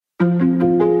Hey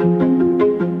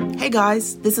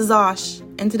guys, this is Osh,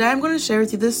 and today I'm going to share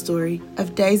with you the story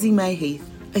of Daisy Mae Heath,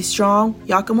 a strong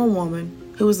Yakima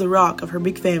woman who was the rock of her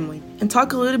big family, and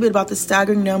talk a little bit about the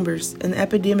staggering numbers and the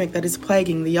epidemic that is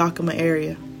plaguing the Yakima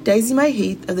area. Daisy Mae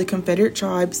Heath of the Confederate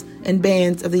Tribes and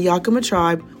Bands of the Yakima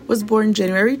Tribe was born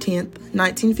January 10,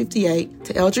 1958,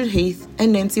 to Eldred Heath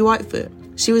and Nancy Whitefoot.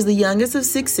 She was the youngest of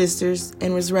 6 sisters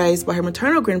and was raised by her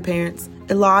maternal grandparents,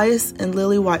 Elias and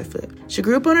Lily Whitefoot. She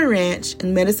grew up on a ranch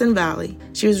in Medicine Valley.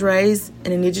 She was raised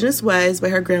in indigenous ways by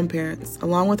her grandparents,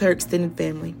 along with her extended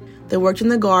family. They worked in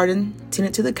the garden,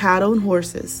 tended to the cattle and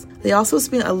horses. They also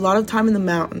spent a lot of time in the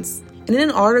mountains. And in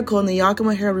an article in the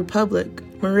Yakima Herald Republic,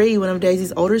 Marie, one of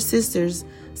Daisy's older sisters,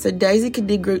 said Daisy could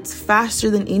dig roots faster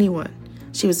than anyone.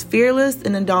 She was fearless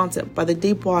and undaunted by the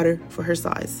deep water for her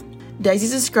size. Daisy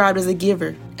is described as a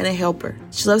giver and a helper.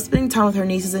 She loved spending time with her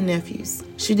nieces and nephews.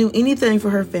 She'd do anything for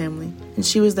her family, and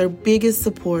she was their biggest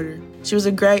supporter. She was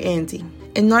a great auntie.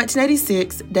 In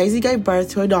 1986, Daisy gave birth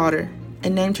to a daughter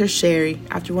and named her Sherry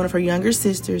after one of her younger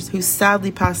sisters who sadly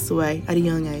passed away at a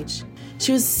young age.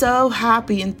 She was so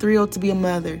happy and thrilled to be a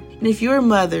mother. And if you're a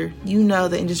mother, you know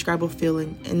the indescribable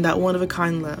feeling and that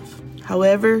one-of-a-kind love.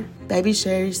 However, baby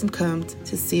Sherry succumbed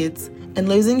to SIDS, and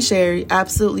losing Sherry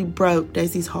absolutely broke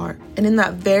Daisy's heart. And in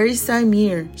that very same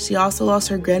year, she also lost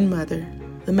her grandmother,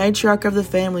 the matriarch of the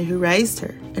family who raised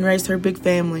her and raised her big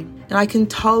family. And I can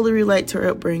totally relate to her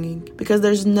upbringing because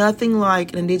there's nothing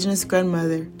like an indigenous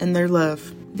grandmother and their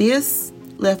love. This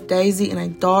left Daisy in a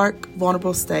dark,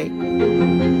 vulnerable state.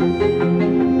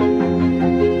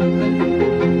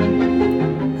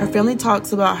 Her family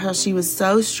talks about how she was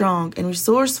so strong and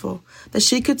resourceful that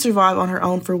she could survive on her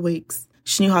own for weeks.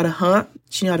 She knew how to hunt,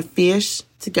 she knew how to fish,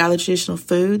 to gather traditional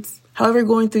foods. However,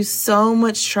 going through so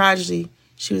much tragedy,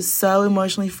 she was so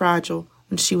emotionally fragile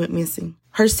when she went missing.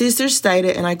 Her sister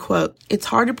stated, and I quote, "It's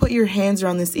hard to put your hands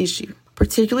around this issue,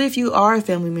 particularly if you are a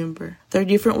family member. There are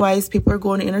different ways people are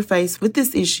going to interface with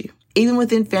this issue, even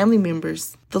within family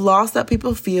members. The loss that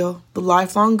people feel, the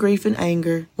lifelong grief and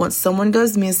anger once someone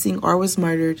goes missing or was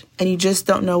murdered, and you just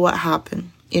don't know what happened."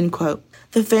 End quote.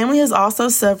 The family has also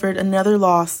suffered another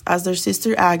loss as their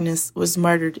sister Agnes was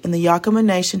murdered in the Yakima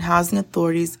Nation Housing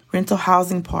Authority's rental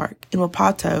housing park in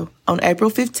Wapato on April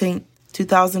 15,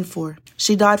 2004.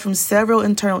 She died from several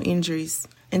internal injuries,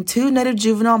 and 2 native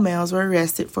juvenile males were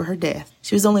arrested for her death.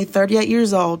 She was only 38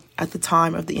 years old at the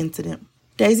time of the incident.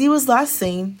 Daisy was last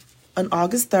seen on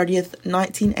August 30th,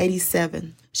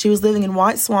 1987. She was living in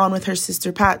White Swan with her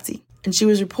sister Patsy, and she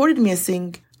was reported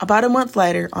missing about a month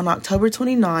later on October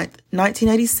 29th,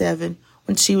 1987,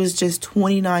 when she was just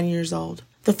 29 years old.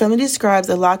 The family describes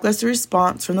a lackluster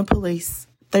response from the police.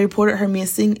 They reported her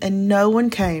missing and no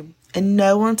one came, and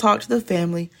no one talked to the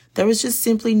family. There was just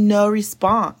simply no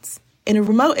response. In a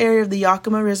remote area of the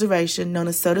Yakima Reservation known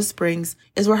as Soda Springs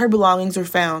is where her belongings were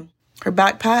found. Her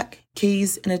backpack,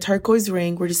 keys, and a turquoise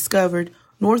ring were discovered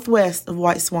northwest of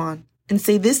White Swan. And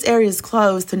see, this area is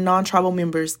closed to non-tribal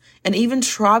members, and even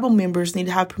tribal members need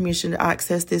to have permission to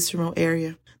access this remote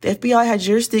area. The FBI had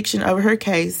jurisdiction over her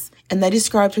case, and they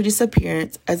described her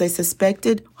disappearance as a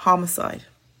suspected homicide.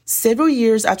 Several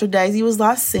years after Daisy was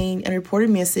last seen and reported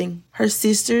missing, her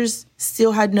sisters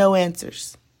still had no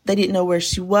answers. They didn't know where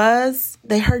she was,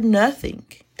 they heard nothing,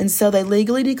 and so they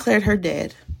legally declared her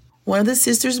dead. One of the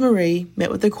sisters, Marie,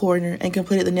 met with the coroner and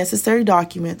completed the necessary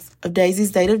documents of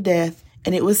Daisy's date of death,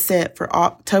 and it was set for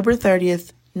October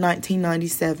 30th,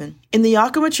 1997. In the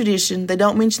Yakima tradition, they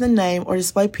don't mention the name or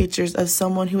display pictures of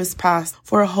someone who has passed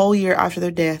for a whole year after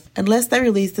their death, unless they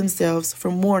release themselves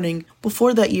from mourning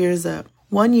before that year is up.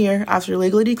 1 year after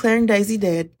legally declaring Daisy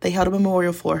dead, they held a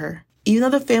memorial for her. Even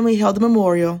though the family held the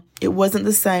memorial, it wasn't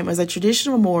the same as a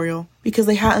traditional memorial because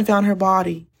they hadn't found her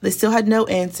body. They still had no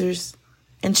answers,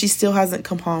 and she still hasn't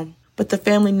come home. But the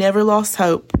family never lost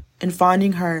hope in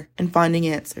finding her and finding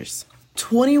answers.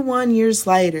 21 years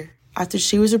later, after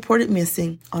she was reported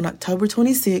missing on October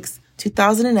 26,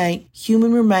 2008,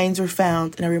 human remains were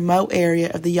found in a remote area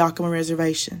of the Yakima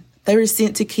Reservation. They were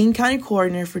sent to King County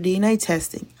Coroner for DNA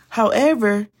testing.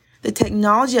 However, the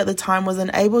technology at the time was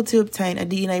unable to obtain a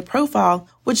DNA profile,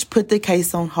 which put the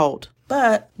case on hold.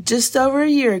 But just over a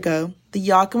year ago, the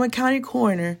Yakima County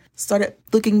Coroner started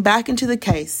looking back into the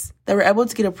case. They were able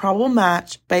to get a probable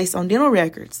match based on dental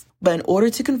records. But in order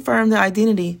to confirm the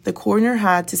identity, the coroner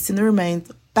had to send the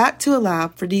remains back to a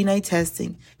lab for DNA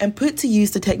testing and put to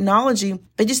use the technology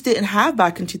they just didn't have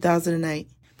back in 2008.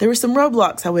 There were some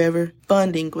roadblocks, however.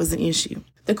 Funding was an issue.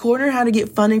 The coroner had to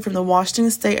get funding from the Washington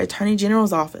State Attorney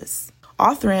General's office.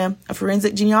 Othram, a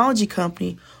forensic genealogy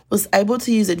company, was able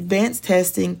to use advanced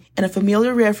testing and a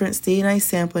familiar reference DNA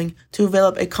sampling to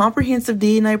develop a comprehensive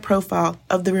DNA profile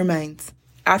of the remains.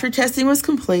 After testing was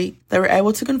complete, they were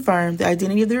able to confirm the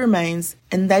identity of the remains,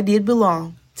 and they did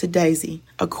belong to Daisy,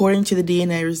 according to the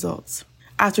DNA results.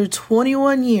 After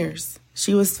 21 years,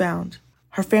 she was found.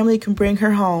 Her family can bring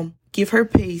her home, give her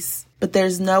peace, but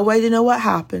there's no way to know what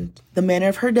happened, the manner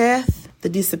of her death, the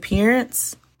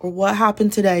disappearance, or what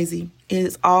happened to Daisy.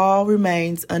 It all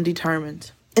remains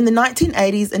undetermined. In the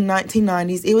 1980s and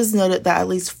 1990s, it was noted that at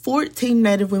least 14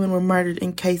 Native women were murdered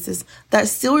in cases that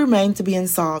still remain to be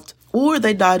unsolved, or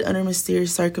they died under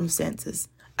mysterious circumstances.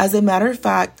 As a matter of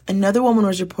fact, another woman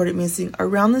was reported missing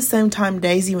around the same time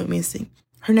Daisy went missing.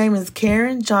 Her name is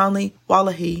Karen Johnley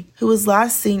Wallahy, who was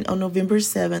last seen on November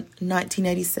 7,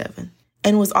 1987,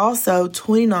 and was also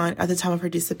 29 at the time of her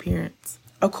disappearance.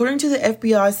 According to the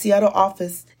FBI Seattle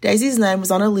office, Daisy's name was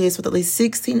on a list with at least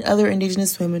 16 other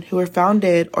Indigenous women who were found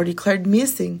dead or declared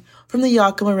missing from the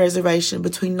Yakima Reservation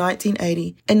between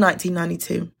 1980 and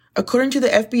 1992. According to the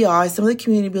FBI, some of the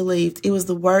community believed it was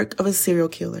the work of a serial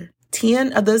killer.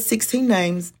 10 of those 16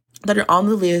 names that are on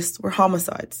the list were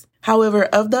homicides. However,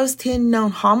 of those 10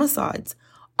 known homicides,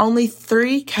 only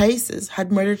 3 cases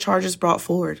had murder charges brought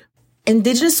forward.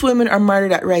 Indigenous women are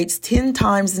murdered at rates 10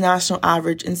 times the national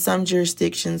average in some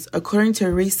jurisdictions, according to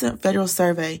a recent federal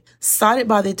survey cited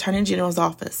by the Attorney General's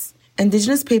office.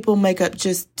 Indigenous people make up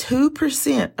just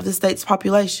 2% of the state's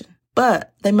population,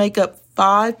 but they make up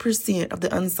 5% of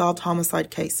the unsolved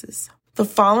homicide cases. The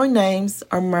following names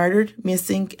are murdered,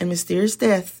 missing, and mysterious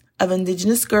deaths of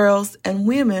Indigenous girls and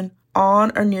women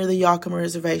on or near the Yakima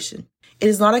Reservation. It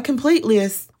is not a complete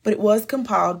list, but it was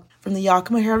compiled from the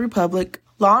Yakima Herald Republic,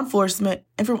 law enforcement,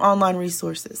 and from online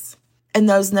resources. And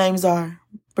those names are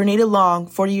Bernita Long,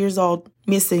 40 years old,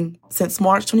 missing since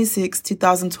March 26,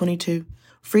 2022.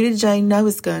 Frida Jane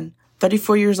Novisgun,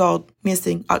 34 years old,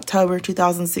 missing October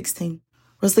 2016.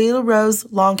 Rosita Rose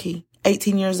Longkey,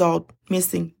 18 years old,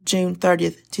 missing June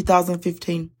 30th,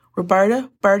 2015.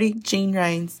 Roberta Bertie Jean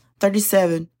Rains,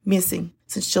 37, missing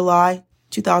since July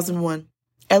 2001.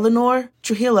 Eleanor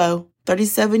Trujillo,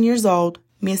 37 years old,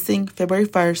 missing February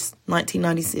 1st,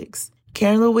 1996.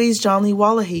 Karen Louise Johnley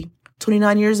Wallahy,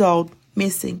 29 years old,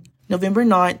 missing November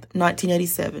 9th,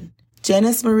 1987.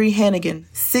 Janice Marie Hannigan,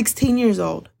 16 years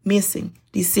old, missing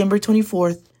December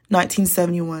 24th,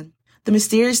 1971. The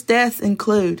mysterious deaths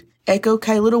include Echo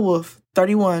K. Little Wolf,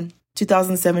 31,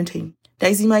 2017.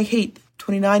 Daisy Mae Heath,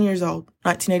 29 years old,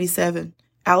 1987.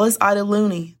 Alice Ida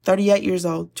Looney, 38 years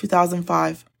old,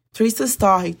 2005. Teresa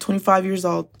Stahi, 25 years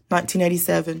old,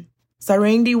 1987.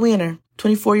 Cyrene D. Winter,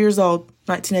 24 years old,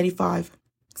 1985.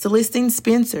 Celestine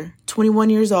Spencer, 21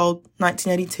 years old,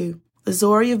 1982.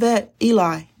 Lazori Yvette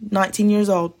Eli, 19 years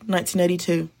old,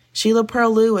 1982. Sheila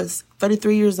Pearl Lewis,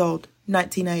 33 years old,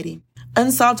 1980.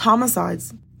 Unsolved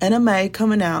homicides. Anna Mae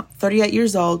Coming Out, 38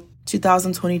 years old,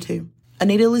 2022.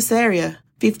 Anita Luceria,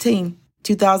 15,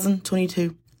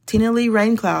 2022. Tina Lee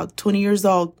Raincloud, 20 years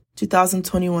old,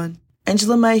 2021.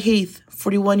 Angela Mae Heath,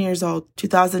 41 years old,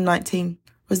 2019.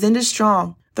 Rosinda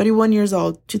Strong, 31 years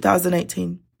old,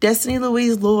 2018. Destiny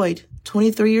Louise Lloyd,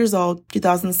 23 years old,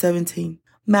 2017.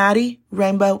 Maddie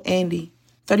Rainbow Andy,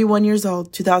 31 years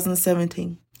old,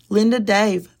 2017. Linda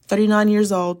Dave, 39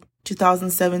 years old,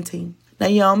 2017.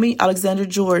 Naomi Alexander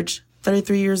George,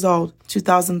 33 years old,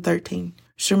 2013.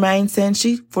 Charmaine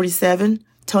Sanchi, 47.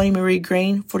 Tony Marie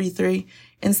Green, 43.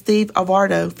 And Steve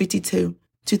Alvardo, 52,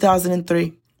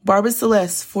 2003. Barbara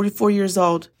Celeste, 44 years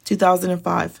old,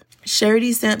 2005.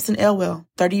 Charity Sampson Elwell,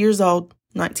 30 years old,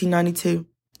 1992.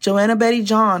 Joanna Betty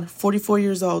John, 44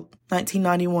 years old,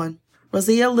 1991.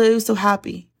 Rosia Lou So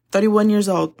Happy, 31 years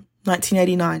old,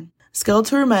 1989.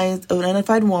 Skeletal remains of an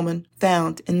unidentified woman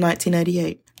found in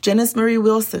 1988. Janice Marie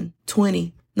Wilson,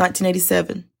 20,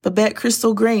 1987. Babette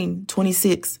Crystal Green,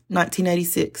 26,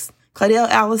 1986. Claudel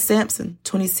Alice Sampson,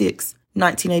 26,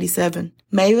 1987.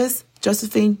 Mavis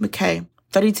Josephine McKay,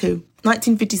 32,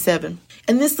 1957.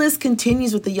 And this list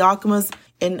continues with the Yakimas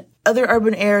in other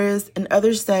urban areas and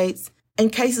other states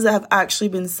and cases that have actually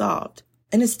been solved.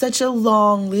 And it's such a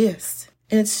long list.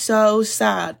 And it's so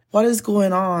sad what is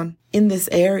going on in this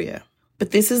area.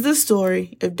 But this is the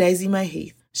story of Daisy Mae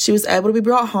Heath. She was able to be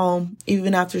brought home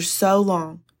even after so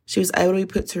long. She was able to be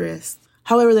put to rest.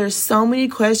 However, there are so many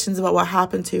questions about what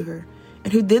happened to her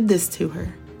and who did this to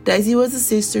her. Daisy was a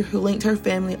sister who linked her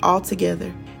family all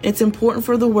together. And it's important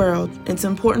for the world, and it's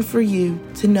important for you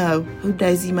to know who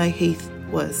Daisy Mae Heath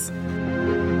was.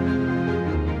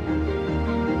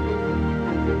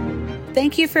 Thank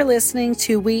Thank you for listening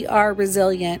to We Are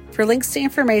Resilient. For links to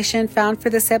information found for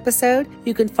this episode,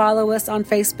 you can follow us on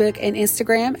Facebook and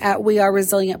Instagram at We Are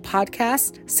Resilient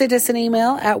Podcast. Send us an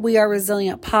email at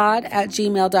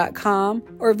weareresilientpod@gmail.com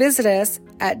or visit us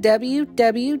at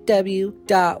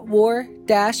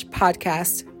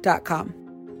www.war-podcast.com.